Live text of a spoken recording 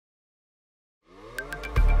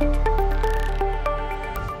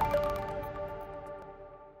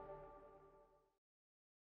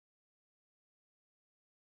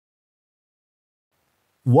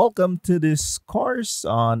Welcome to this course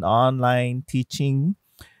on online teaching.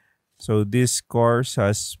 So, this course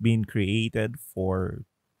has been created for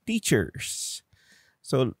teachers.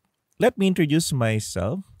 So, let me introduce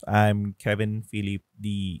myself. I'm Kevin Philip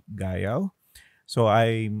D. Gayao. So,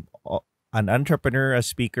 an entrepreneur, a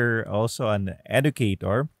speaker, also an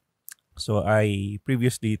educator. So, I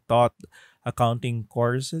previously taught accounting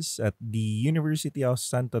courses at the University of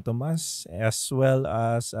Santo Tomas as well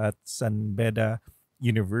as at San Beda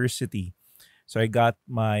University. So I got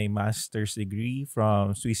my master's degree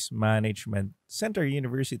from Swiss Management Center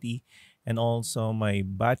University and also my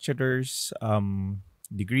bachelor's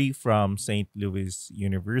degree from St. Louis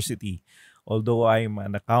University. Although I'm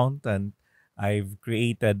an accountant, I've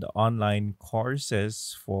created online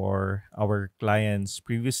courses for our clients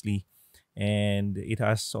previously, and it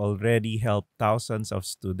has already helped thousands of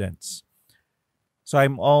students. So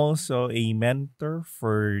I'm also a mentor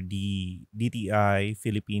for the DTI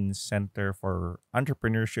Philippines Center for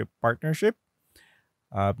Entrepreneurship Partnership.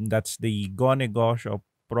 That's the Go Negosyo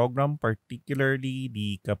program, particularly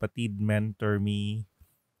the Kapatid Mentor Me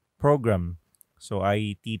program. So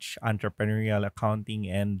I teach entrepreneurial accounting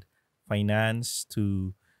and finance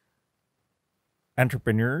to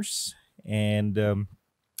entrepreneurs, and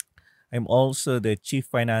I'm also the Chief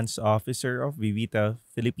Finance Officer of Vivita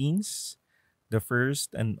Philippines, the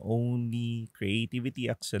first and only creativity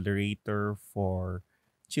accelerator for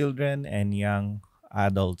children and young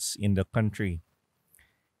adults in the country.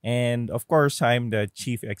 And of course, I'm the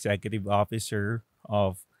Chief Executive Officer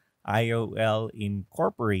of IOL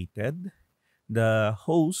Incorporated, the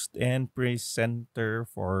host and presenter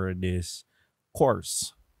for this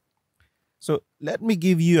course. So, let me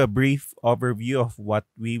give you a brief overview of what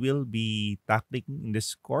we will be tackling in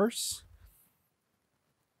this course.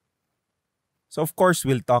 So, of course,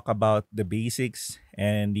 we'll talk about the basics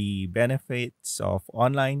and the benefits of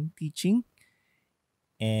online teaching,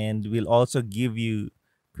 and we'll also give you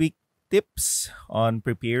quick tips on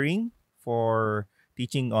preparing for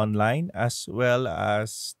teaching online, as well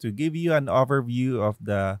as to give you an overview of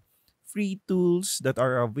the free tools that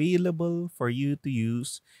are available for you to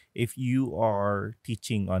use if you are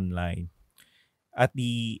teaching online. At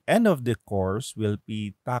the end of the course, we'll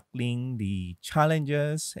be tackling the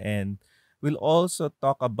challenges, and we'll also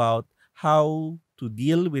talk about how to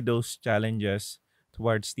deal with those challenges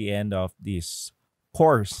towards the end of this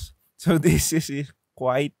course. So, this is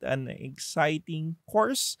quite an exciting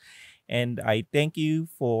course, and I thank you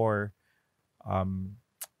for um,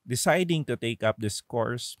 deciding to take up this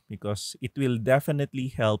course because it will definitely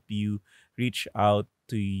help you reach out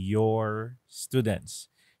to your students,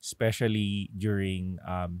 especially during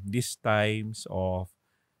these times of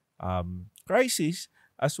crisis,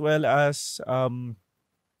 as well as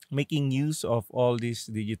making use of all these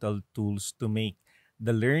digital tools to make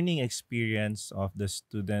the learning experience of the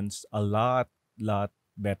students a lot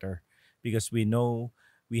better, because we know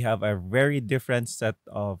we have a very different set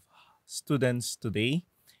of students today,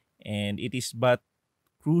 and it is but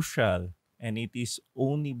crucial, and it is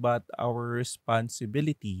only but our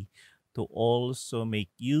responsibility to also make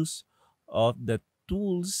use of the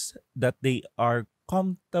tools that they are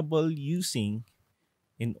comfortable using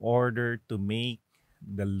in order to make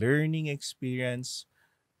the learning experience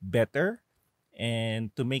better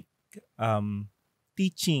and to make um,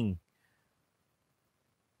 teaching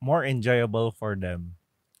more enjoyable for them.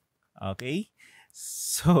 Okay?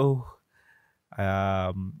 So,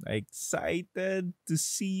 excited to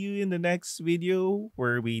see you in the next video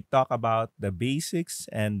where we talk about the basics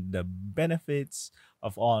and the benefits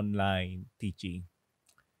of online teaching.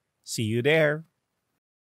 See you there.